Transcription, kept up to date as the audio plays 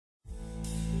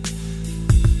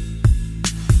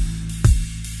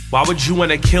Why would you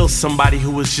want to kill somebody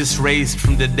who was just raised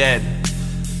from the dead?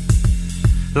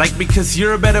 Like because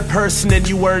you're a better person than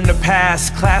you were in the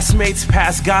past. Classmates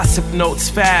pass gossip notes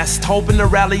fast, hoping to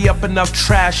rally up enough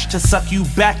trash to suck you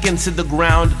back into the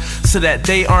ground so that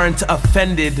they aren't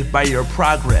offended by your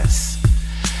progress.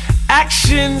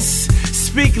 Actions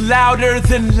speak louder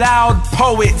than loud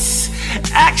poets.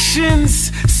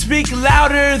 Actions speak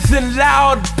louder than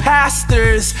loud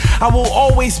pastors. I will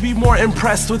always be more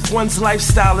impressed with one's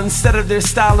lifestyle instead of their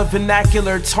style of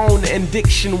vernacular, tone, and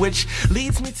diction, which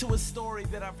leads me to a story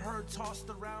that I've heard tossed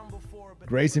around before.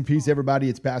 Grace and peace, everybody.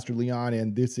 It's Pastor Leon,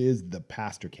 and this is the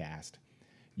Pastor Cast.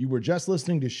 You were just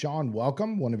listening to Sean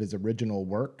Welcome, one of his original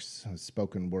works, a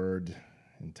spoken word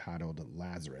entitled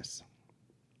Lazarus.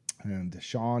 And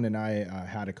Sean and I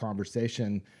had a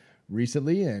conversation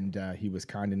recently, and he was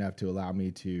kind enough to allow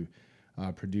me to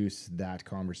produce that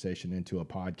conversation into a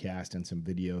podcast and some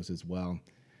videos as well.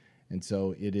 And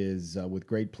so it is with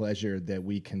great pleasure that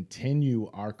we continue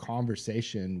our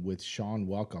conversation with Sean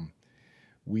Welcome.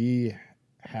 We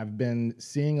have been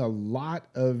seeing a lot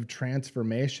of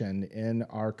transformation in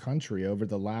our country over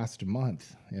the last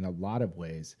month in a lot of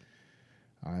ways.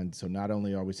 And so not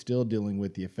only are we still dealing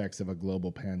with the effects of a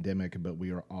global pandemic, but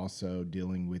we are also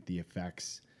dealing with the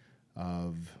effects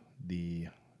of the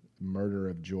murder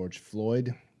of George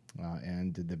Floyd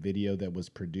and the video that was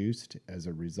produced as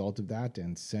a result of that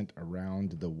and sent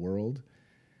around the world.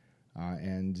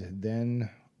 And then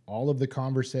all of the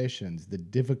conversations, the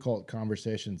difficult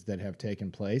conversations that have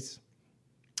taken place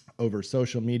over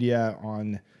social media,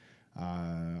 on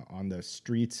the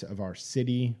streets of our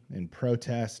city in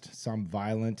protest, some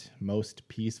violent, most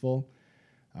peaceful,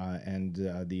 and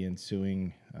the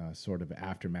ensuing sort of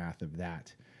aftermath of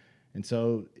that. And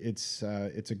so it's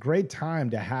a great time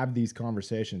to have these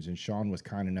conversations, and Sean was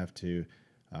kind enough to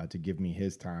give me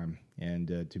his time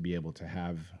and to be able to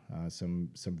have some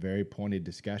very pointed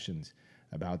discussions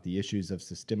about the issues of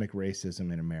systemic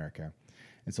racism in America.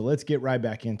 And so let's get right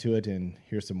back into it and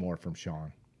hear some more from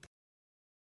Sean.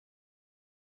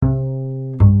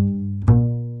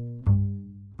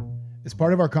 As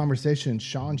part of our conversation,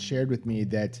 Sean shared with me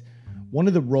that one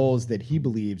of the roles that he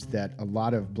believes that a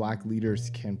lot of Black leaders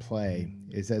can play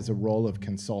is as a role of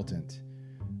consultant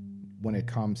when it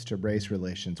comes to race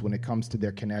relations, when it comes to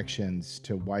their connections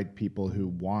to white people who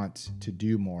want to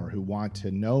do more, who want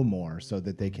to know more so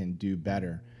that they can do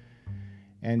better.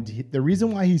 And the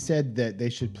reason why he said that they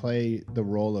should play the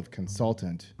role of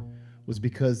consultant was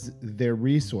because their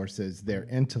resources, their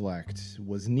intellect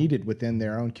was needed within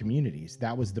their own communities.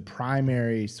 That was the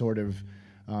primary sort of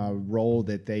role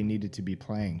that they needed to be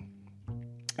playing.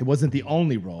 It wasn't the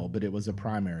only role, but it was a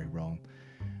primary role.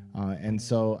 And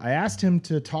so I asked him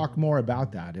to talk more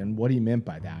about that and what he meant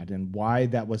by that and why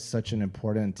that was such an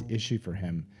important issue for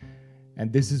him.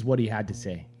 And this is what he had to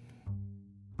say.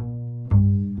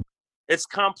 It's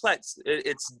complex.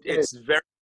 It's very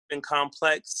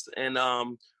complex, and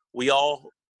we all,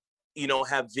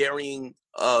 have varying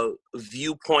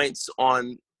viewpoints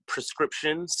on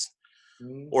prescriptions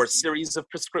or a series of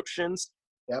prescriptions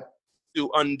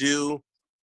to undo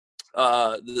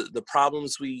the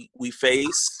problems we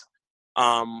face.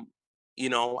 I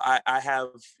have,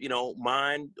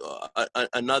 mine,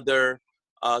 another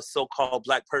so-called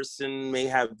Black person may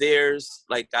have theirs.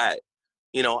 Like I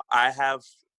have,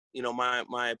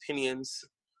 my opinions.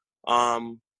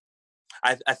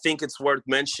 I think it's worth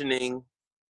mentioning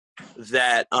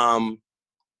that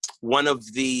one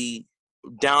of the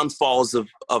downfalls of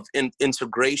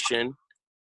integration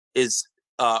is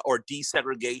or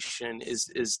desegregation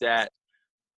is that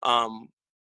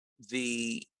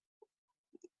the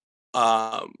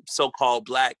so-called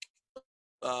Black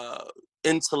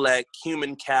intellect,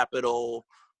 human capital,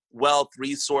 wealth,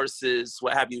 resources,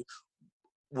 what have you,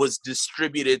 was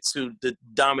distributed to the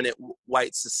dominant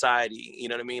white society. You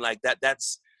know what I mean? Like that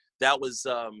was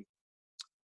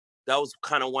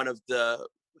kind of one of the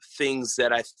things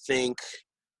that I think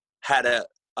had a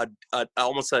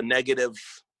almost a negative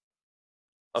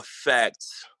effect,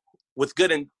 with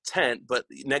good intent, but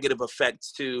negative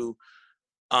effect to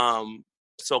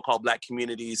so-called Black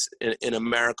communities in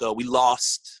America. We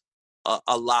lost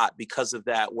a lot because of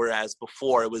that, whereas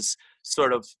before it was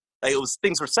sort of like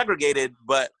things were segregated,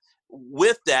 but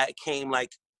with that came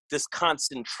like this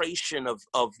concentration of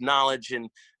knowledge and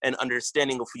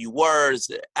understanding of who you were as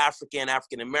African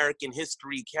American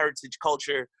history, heritage,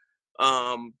 culture,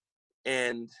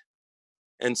 and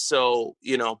so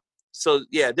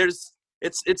it's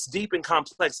deep and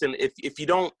complex, and if you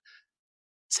don't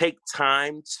take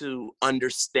time to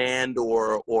understand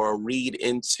or read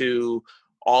into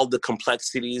all the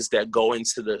complexities that go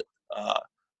into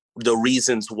the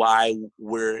reasons why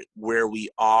we're where we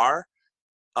are,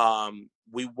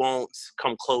 we won't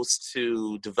come close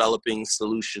to developing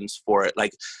solutions for it.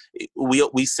 Like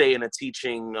we say in a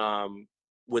teaching,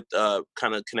 with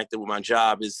kind of connected with my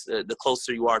job, is the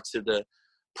closer you are to the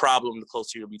problem, the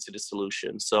closer you'll be to the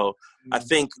solution. So I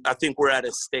think we're at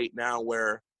a state now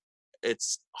where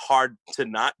it's hard to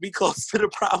not be close to the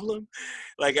problem.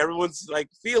 Like everyone's like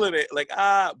feeling it, like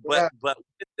but with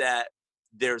that,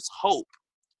 there's hope.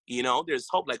 There's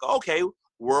hope. Like, okay,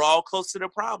 we're all close to the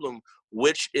problem,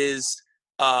 which is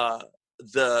the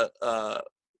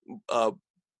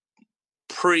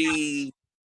pre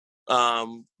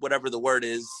whatever the word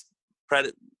is,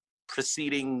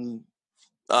 preceding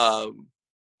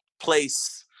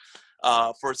place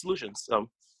for solutions.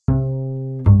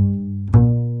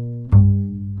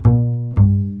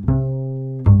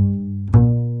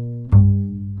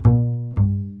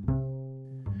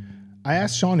 I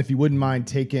asked Sean if he wouldn't mind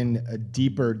taking a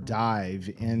deeper dive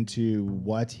into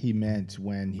what he meant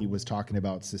when he was talking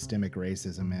about systemic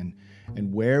racism and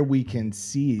where we can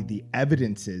see the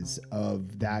evidences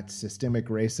of that systemic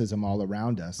racism all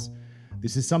around us.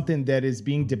 This is something that is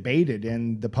being debated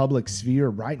in the public sphere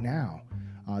right now.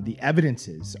 The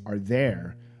evidences are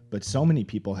there, but so many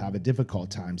people have a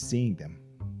difficult time seeing them.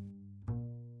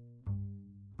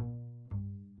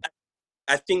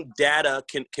 I think data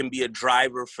can be a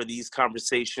driver for these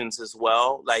conversations as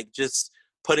well. Like just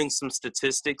putting some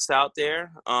statistics out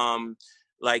there.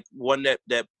 Like one that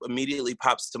immediately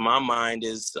pops to my mind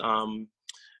is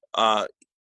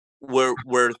we're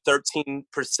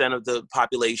 13% of the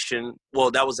population. Well,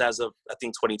 that was as of I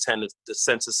think 2010. The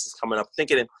census is coming up. I'm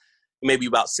thinking maybe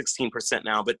about 16%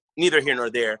 now, but neither here nor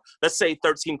there. Let's say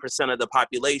 13% of the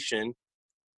population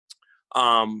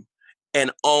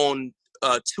and own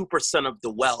 2% of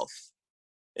the wealth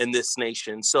in this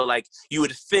nation. So like you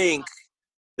would think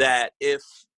that if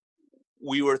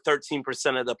we were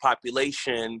 13% of the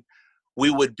population, we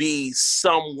would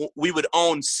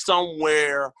own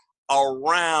somewhere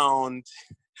around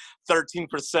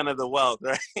 13% of the wealth,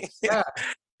 right? Yeah.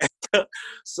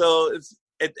 So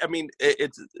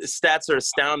stats are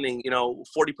astounding.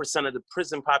 40% of the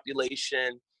prison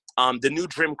population. The new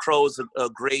Jim Crow is a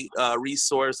great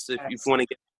resource if you want to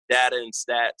get data and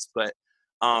stats, but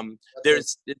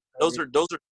those are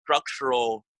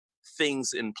structural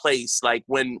things in place. Like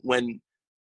when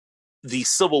the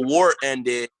Civil War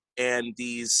ended and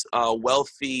these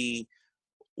wealthy,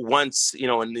 once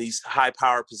in these high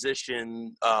power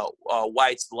position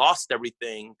whites lost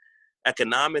everything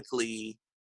economically,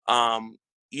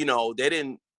 they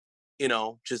didn't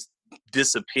just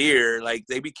disappear. Like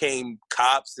they became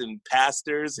cops and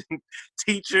pastors and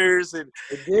teachers and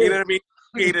you know what I mean,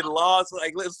 created laws.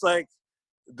 Like it's like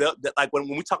like when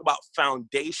we talk about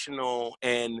foundational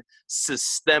and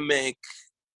systemic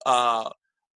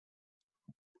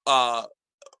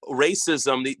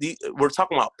racism, we're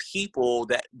talking about people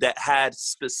that had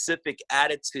specific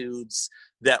attitudes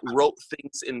that wrote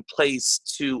things in place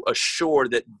to assure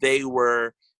that they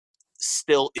were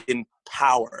still in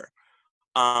power.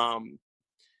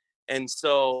 And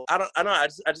so I don't know.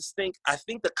 I think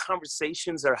the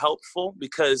conversations are helpful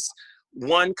because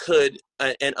one could,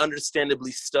 and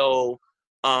understandably so,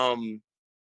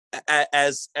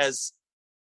 as a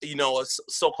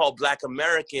so-called Black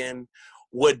American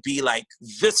would be like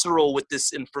visceral with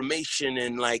this information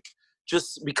and like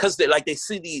just because they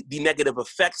see the negative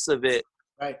effects of it,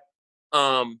 right?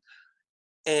 And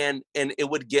it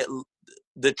would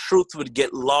the truth would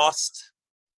get lost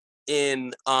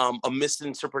in a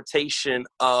misinterpretation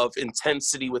of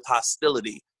intensity with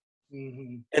hostility.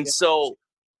 Mm-hmm. And so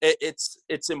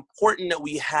it's important that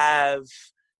we have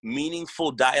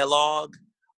meaningful dialogue,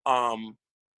 an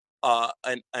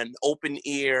open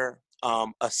ear,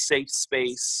 a safe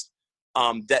space,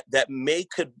 that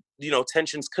could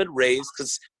tensions could raise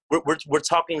because we're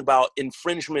talking about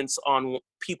infringements on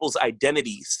people's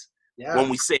identities. Yeah. When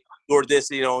we say you're this,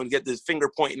 and get this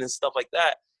finger pointing and stuff like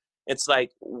that. It's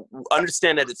like,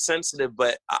 understand that it's sensitive,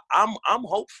 but I'm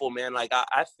hopeful, man. Like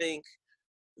I think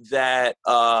that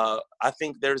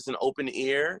there's an open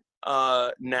ear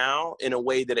now in a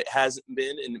way that it hasn't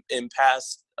been in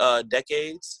past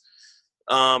decades,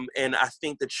 and I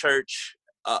think the church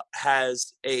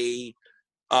has a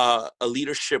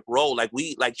leadership role.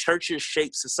 Like churches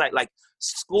shape society. Like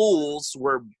schools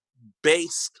were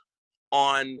based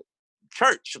on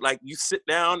church. Like you sit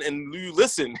down and you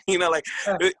listen, like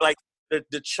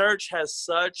the church has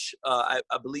such I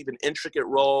believe an intricate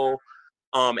role,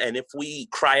 and if we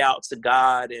cry out to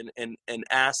God and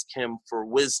ask him for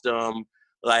wisdom,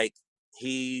 like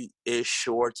he is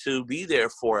sure to be there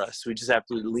for us. We just have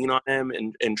to lean on him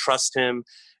and trust him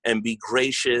and be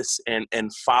gracious and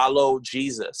follow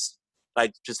Jesus.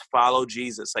 Like, just follow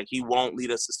Jesus. Like, he won't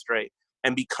lead us astray,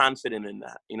 and be confident in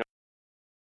that, you know?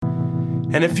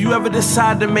 And if you ever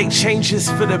decide to make changes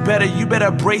for the better, you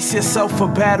better brace yourself for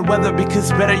bad weather,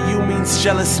 because better you means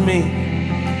jealous me.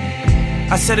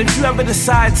 I said, if you ever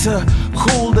decide to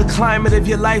cool the climate of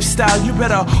your lifestyle, you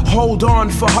better hold on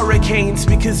for hurricanes,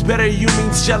 because better you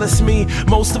means jealous me.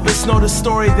 Most of us know the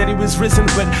story that he was risen,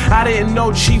 but I didn't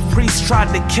know chief priest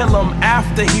tried to kill him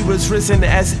after he was risen,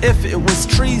 as if it was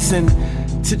treason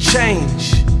to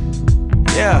change.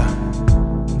 Yeah.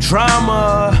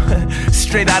 Drama,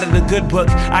 straight out of the good book.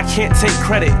 I can't take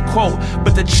credit, quote,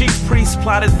 but the chief priest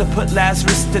plotted to put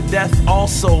Lazarus to death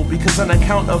also, because on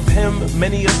account of him,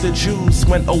 many of the Jews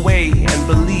went away and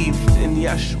believed in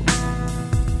Yeshua.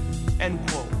 End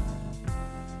quote.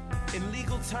 In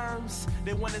legal terms,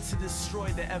 they wanted to destroy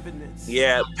the evidence.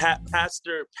 Yeah,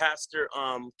 Pastor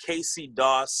Casey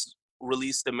Doss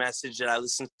released a message that I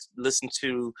listened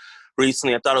to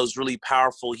recently. I thought it was really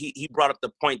powerful. He brought up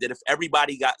the point that if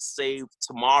everybody got saved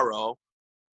tomorrow,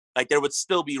 like, there would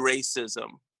still be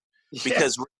racism,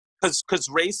 because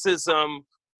racism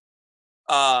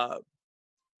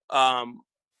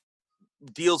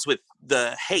deals with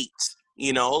the hate,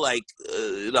 you know, like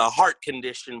the heart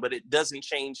condition, but it doesn't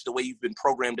change the way you've been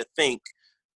programmed to think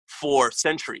for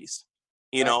centuries.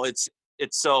 You know, it's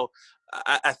so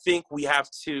I think we have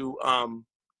to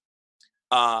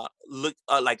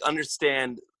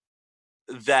understand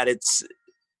that it's,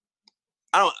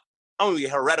 I don't want to be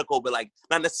heretical, but like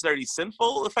not necessarily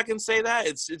sinful, if I can say that.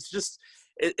 It's just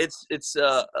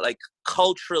like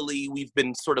culturally we've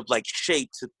been sort of like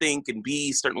shaped to think and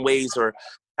be certain ways, or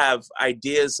have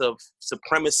ideas of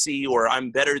supremacy, or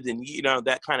I'm better than you, know,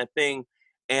 that kind of thing.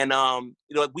 And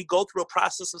you know, we go through a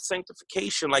process of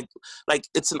sanctification, like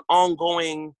it's an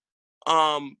ongoing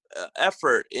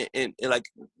effort in like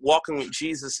walking with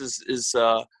Jesus is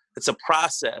it's a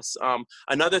process.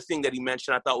 Another thing that he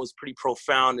mentioned I thought was pretty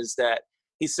profound is that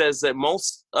he says that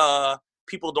most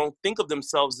people don't think of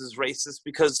themselves as racist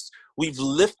because we've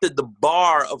lifted the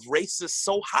bar of racist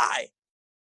so high.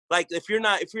 Like, if you're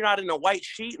not in a white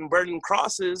sheet and burning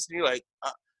crosses, you're like,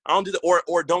 I don't do that,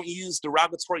 or don't use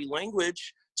derogatory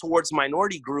language towards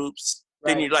minority groups,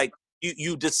 right. Then you're like,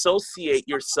 you dissociate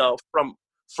yourself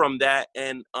from that,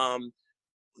 and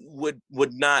would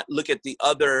not look at the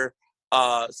other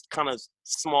kind of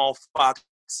small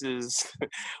foxes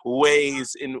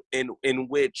ways in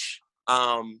which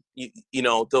you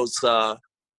know, those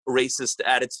racist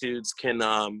attitudes can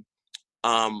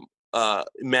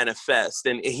manifest.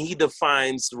 And he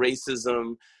defines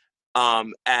racism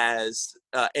as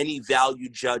any value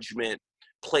judgment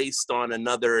placed on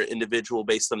another individual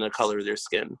based on the color of their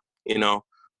skin, you know?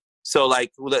 So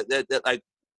like like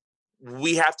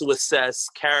we have to assess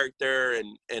character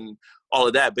and all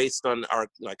of that based on our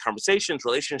like conversations,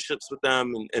 relationships with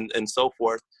them, and so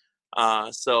forth.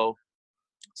 So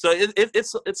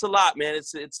it's a lot, man.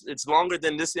 It's longer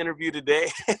than this interview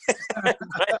today.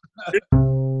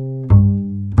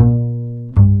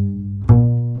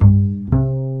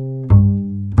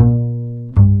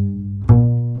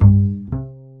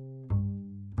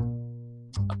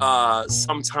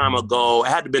 Some time ago, it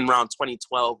had to have been around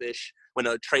 2012-ish when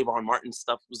Trayvon Martin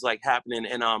stuff was like happening,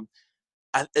 and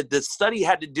the study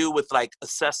had to do with like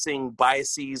assessing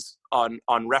biases on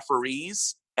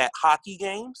referees at hockey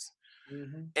games.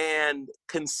 Mm-hmm. And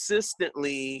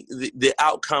consistently the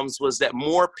outcomes was that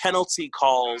more penalty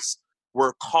calls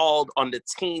were called on the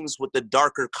teams with the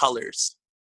darker colors,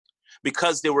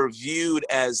 because they were viewed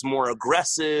as more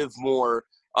aggressive, more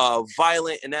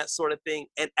violent, and that sort of thing.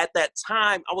 And at that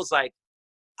time I was like,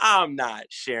 I'm not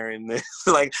sharing this.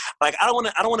 like I don't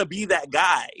want to be that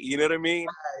guy, you know what I mean?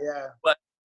 Yeah. But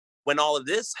when all of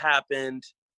this happened,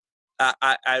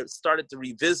 I started to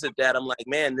revisit that. I'm like,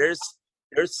 man, there's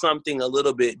something a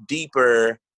little bit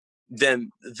deeper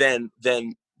than that.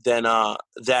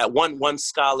 One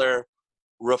scholar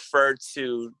referred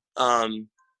to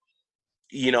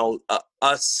you know,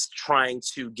 us trying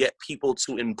to get people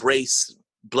to embrace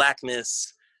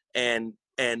Blackness and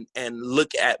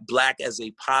look at Black as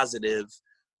a positive,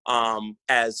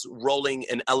 as rolling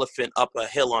an elephant up a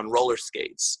hill on roller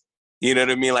skates. You know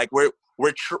what I mean? Like we're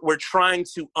trying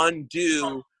to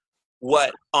undo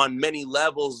what on many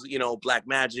levels, you know, Black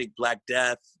magic, Black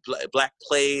death, Black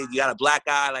plague, you got a black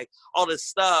eye, like all this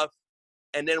stuff.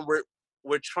 And then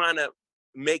we're trying to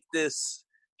make this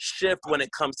shift when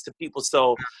it comes to people.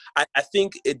 So I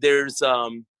think there's,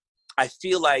 I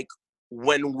feel like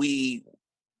when we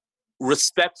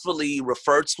respectfully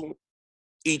refer to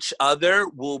each other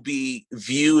will be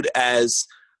viewed as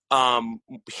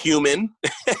human,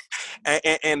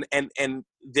 and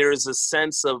there is a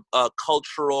sense of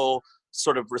cultural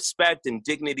sort of respect and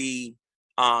dignity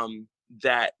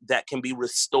that can be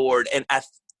restored. And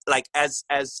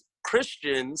as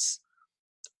Christians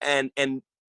and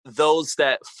those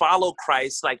that follow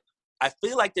Christ, like I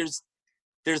feel like there's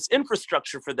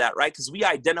infrastructure for that, right? Because we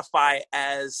identify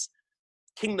as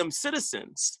kingdom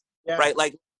citizens, right?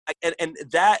 Like and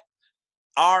that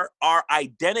our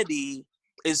identity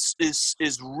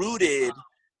is rooted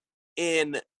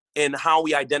in how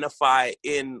we identify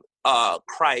in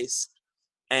Christ,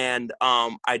 and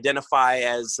identify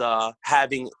as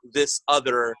having this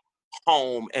other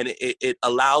home, and it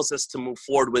allows us to move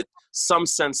forward with some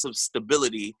sense of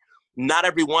stability. Not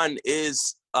everyone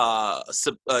is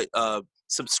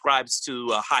subscribes to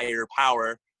a higher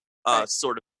power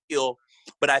sort of feel,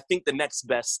 but I think the next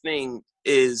best thing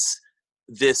is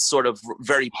this sort of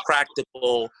very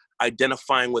practical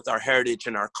identifying with our heritage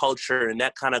and our culture, and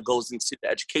that kind of goes into the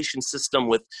education system.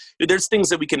 With there's things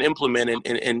that we can implement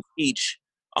and teach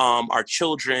our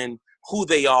children who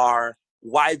they are,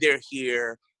 why they're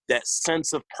here, that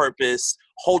sense of purpose,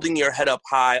 holding your head up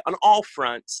high on all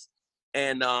fronts.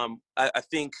 And I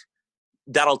think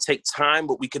that'll take time,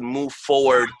 but we can move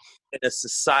forward in a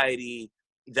society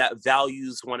that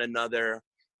values one another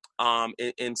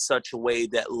in such a way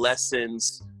that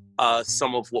lessens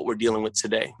some of what we're dealing with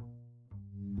today.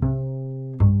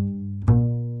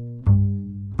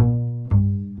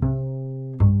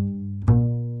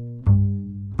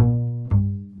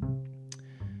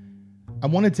 I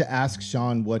wanted to ask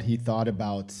Sean what he thought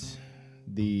about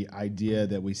the idea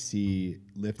that we see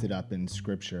lifted up in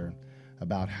Scripture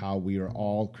about how we are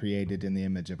all created in the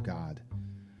image of God.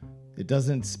 It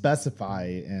doesn't specify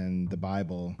in the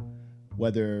Bible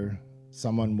whether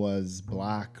someone was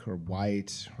black or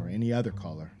white or any other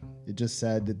color. It just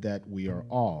said that we are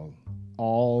all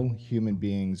human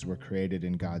beings were created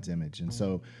in God's image. And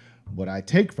so what I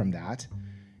take from that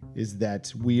is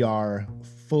that we are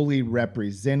fully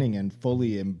representing and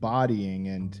fully embodying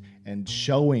and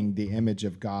showing the image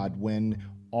of God when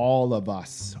all of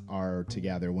us are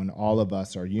together, when all of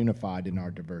us are unified in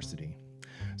our diversity.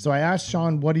 So I asked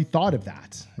Sean what he thought of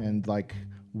that, and like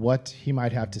what he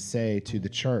might have to say to the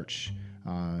church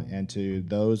and to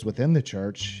those within the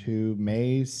church who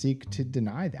may seek to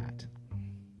deny that.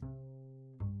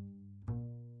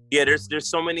 Yeah, there's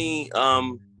so many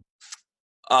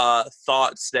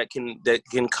thoughts that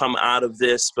can come out of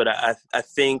this, but I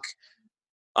think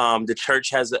the church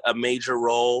has a major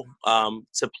role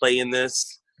to play in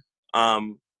this. I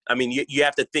mean, you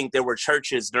have to think there were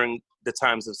churches during the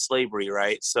times of slavery,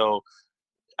 right? So,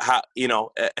 how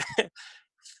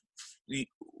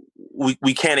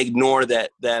we can't ignore that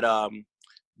there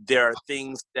are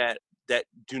things that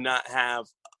do not have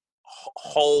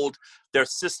hold. There are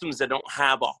systems that don't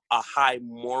have a high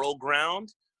moral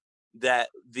ground, that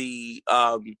the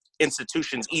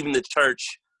institutions, even the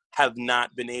church, have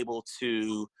not been able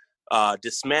to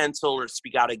dismantle or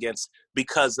speak out against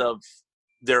because of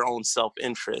their own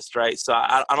self-interest, right? So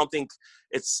I don't think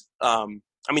it's, I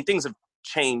mean, things have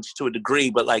changed to a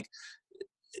degree, but like,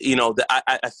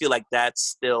 I feel like that's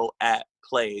still at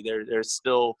play. There's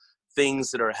still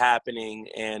things that are happening,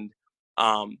 and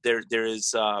there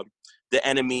is, the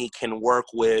enemy can work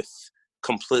with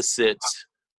complicit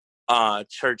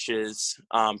churches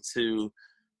to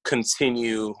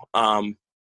continue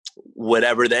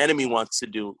whatever the enemy wants to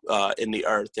do in the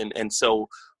earth, and so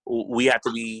we have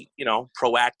to be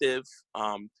proactive,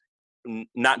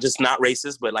 not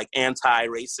racist, but like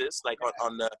anti-racist, like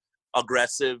on the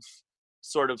aggressive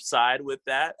sort of side with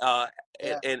that.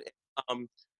 And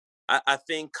I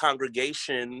think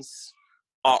congregations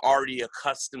are already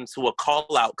accustomed to a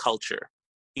call-out culture.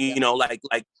 Like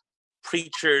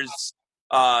preachers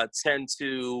tend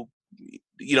to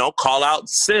call out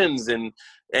sins and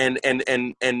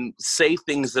say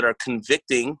things that are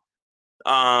convicting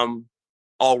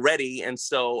already. And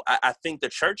so I think the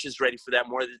church is ready for that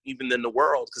more even than the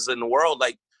world, because in the world,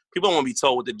 like, people don't want to be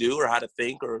told what to do or how to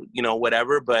think or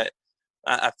whatever, but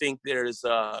I think there's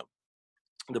the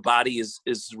body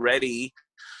is ready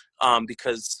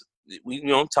because we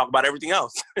talk about everything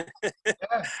else.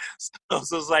 So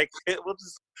it's like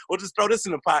we'll just throw this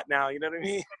in the pot now, you know what I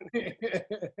mean?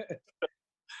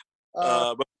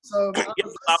 But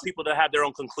allow people to have their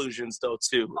own conclusions though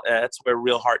too. That's where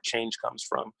real heart change comes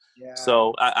from. Yeah.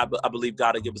 So I believe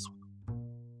God will give us.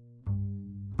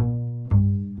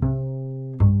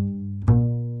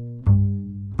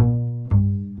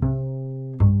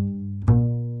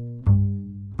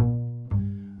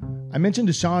 I mentioned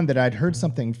to Sean that I'd heard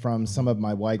something from some of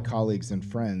my white colleagues and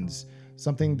friends,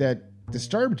 something that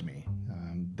disturbed me.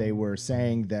 They were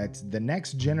saying that the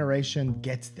next generation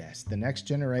gets this. The next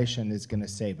generation is going to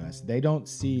save us. They don't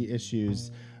see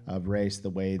issues of race the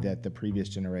way that the previous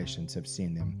generations have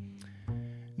seen them.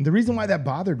 And the reason why that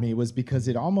bothered me was because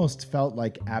it almost felt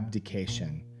like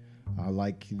abdication.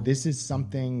 Like this is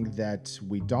something that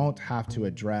we don't have to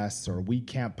address, or we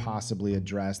can't possibly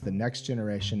address. The next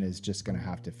generation is just going to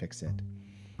have to fix it.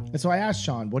 And so I asked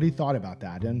Sean what he thought about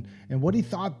that, and what he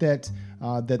thought that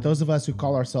those of us who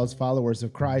call ourselves followers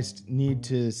of Christ need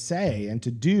to say and to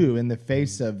do in the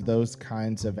face of those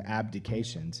kinds of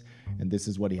abdications. And this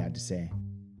is what he had to say.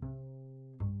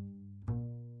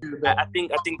 I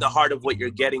think the heart of what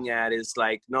you're getting at is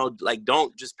like, no, like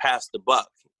don't just pass the buck.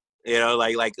 You know,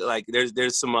 like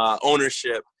there's some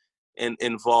ownership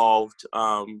involved.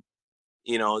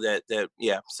 You know that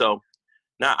yeah. So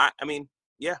now I mean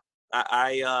yeah.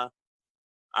 I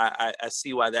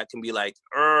see why that can be like,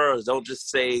 don't just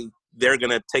say they're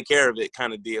gonna take care of it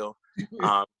kind of deal.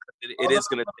 It is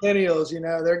gonna millennials, you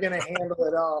know, they're gonna handle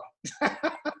it all.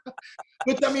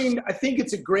 But I mean, I think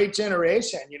it's a great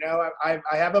generation. You know, I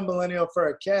have a millennial for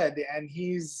a kid, and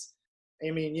he's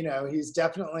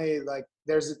definitely like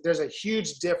there's a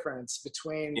huge difference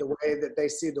between the way that they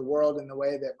see the world and the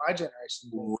way that my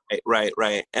generation did. Right.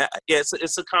 Yeah,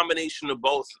 it's a combination of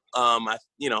both. I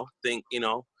think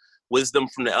wisdom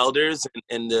from the elders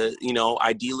and the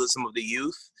idealism of the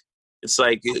youth. It's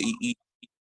like you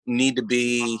need to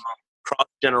be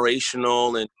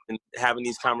cross-generational and having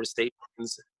these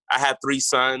conversations. I have 3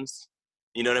 sons.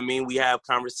 You know what I mean? We have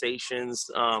conversations.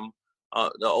 The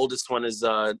oldest one is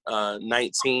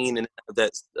 19, and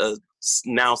that's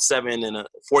now 7 and a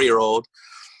 4-year-old.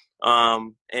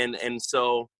 And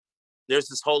so there's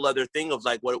this whole other thing of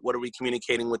like, what are we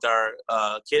communicating with our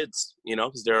kids? You know,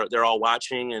 because they're all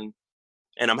watching, and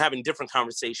I'm having different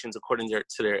conversations according to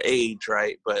their age,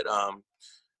 right? But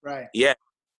right, yeah,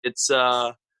 it's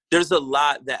there's a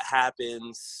lot that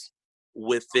happens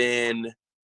within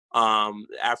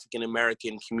African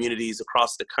American communities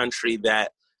across the country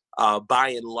that, by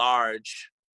and large,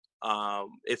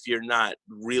 if you're not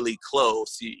really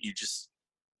close, you just,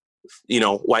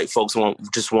 white folks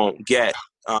won't get.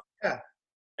 Yeah.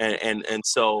 And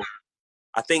so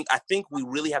I think we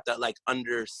really have to like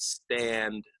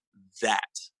understand that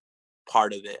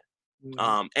part of it.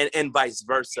 Mm-hmm. And vice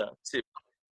versa too.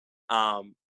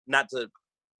 Not to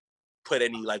put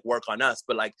any like work on us,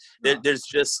 but like there's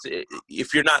just,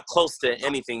 if you're not close to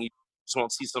anything, you just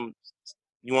won't see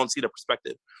the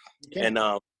perspective. Okay. And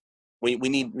we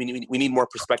need more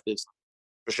perspectives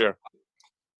for sure.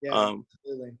 Yeah,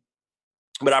 absolutely.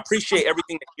 But I appreciate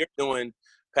everything that you're doing,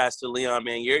 Pastor Leon,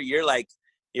 man.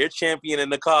 You're championing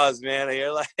the cause, man.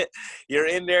 You're like, you're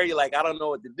in there. You're like, I don't know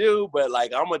what to do, but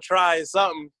like, I'm gonna try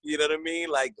something. You know what I mean?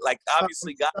 Like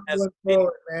obviously God has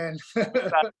forward, man.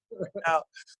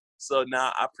 So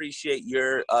now I appreciate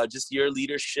your just your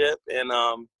leadership, and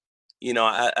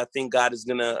I think God is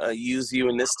gonna use you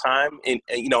in this time, and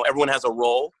everyone has a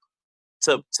role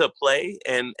to play,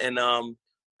 and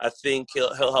I think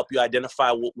he'll help you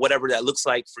identify whatever that looks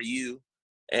like for you.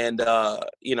 And,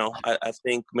 I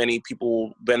think many people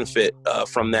will benefit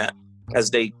from that as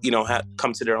they,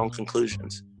 come to their own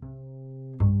conclusions.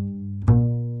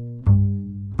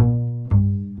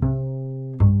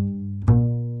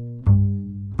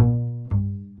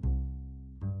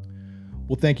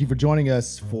 Well, thank you for joining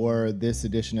us for this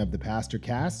edition of the Pastor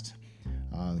Cast,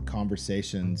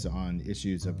 conversations on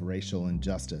issues of racial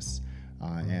injustice.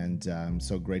 And I'm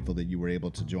so grateful that you were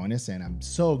able to join us. And I'm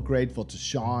so grateful to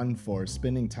Sean for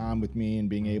spending time with me and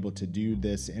being able to do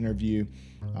this interview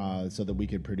so that we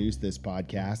could produce this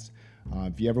podcast.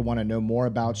 If you ever want to know more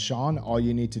about Sean, all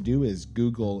you need to do is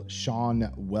Google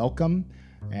Sean Welcome,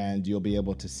 and you'll be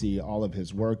able to see all of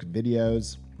his work,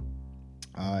 videos,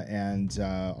 and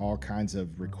all kinds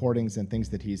of recordings and things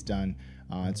that he's done.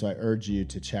 And so I urge you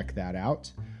to check that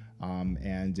out.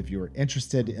 And if you're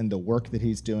interested in the work that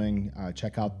he's doing,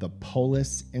 check out the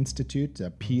Polis Institute,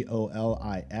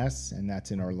 Polis, and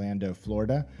that's in Orlando,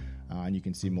 Florida. And you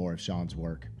can see more of Sean's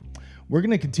work. We're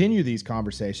going to continue these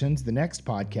conversations. The next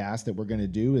podcast that we're going to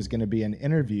do is going to be an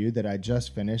interview that I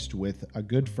just finished with a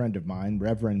good friend of mine,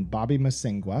 Reverend Bobby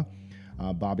Masingwa.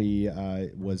 Bobby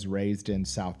was raised in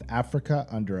South Africa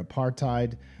under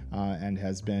apartheid and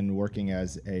has been working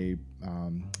as a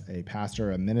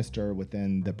pastor, a minister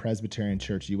within the Presbyterian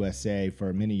Church USA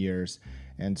for many years,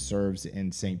 and serves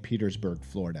in St. Petersburg,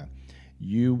 Florida.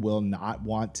 You will not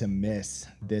want to miss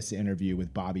this interview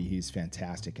with Bobby. He's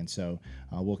fantastic. And so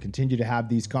we'll continue to have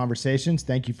these conversations.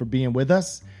 Thank you for being with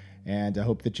us. And I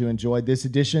hope that you enjoyed this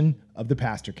edition of the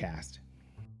Pastor Cast.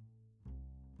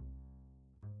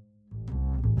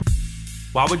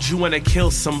 Why would you want to kill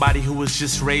somebody who was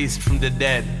just raised from the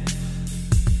dead?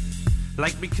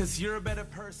 Like because you're a better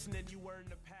person than you were in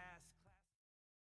the past.